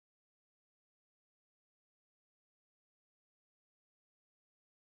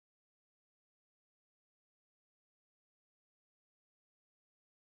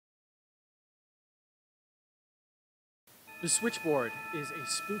The Switchboard is a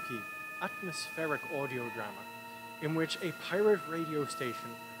spooky, atmospheric audio drama in which a pirate radio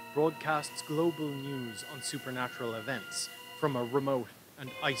station broadcasts global news on supernatural events from a remote and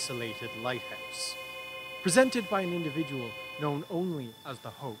isolated lighthouse. Presented by an individual known only as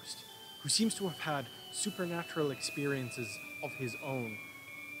the host, who seems to have had supernatural experiences of his own,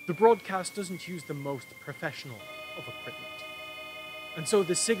 the broadcast doesn't use the most professional of equipment. And so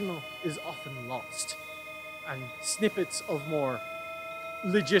the signal is often lost, and snippets of more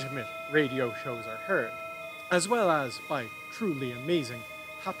legitimate radio shows are heard, as well as, by truly amazing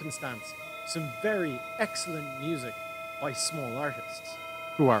happenstance, some very excellent music by small artists,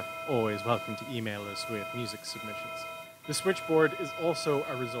 who are always welcome to email us with music submissions. The Switchboard is also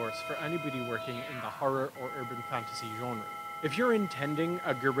a resource for anybody working in the horror or urban fantasy genre. If you're intending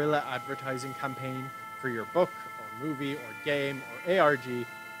a guerrilla advertising campaign for your book or movie or game or ARG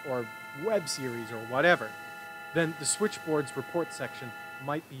or web series or whatever, then the Switchboard's report section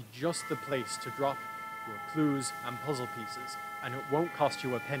might be just the place to drop your clues and puzzle pieces, and it won't cost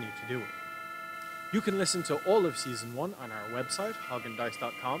you a penny to do it. You can listen to all of Season 1 on our website,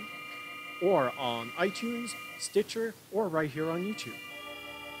 hoganddice.com, or on iTunes, Stitcher, or right here on YouTube.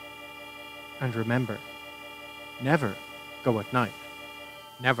 And remember, never go at night,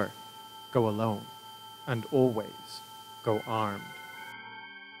 never go alone, and always go armed.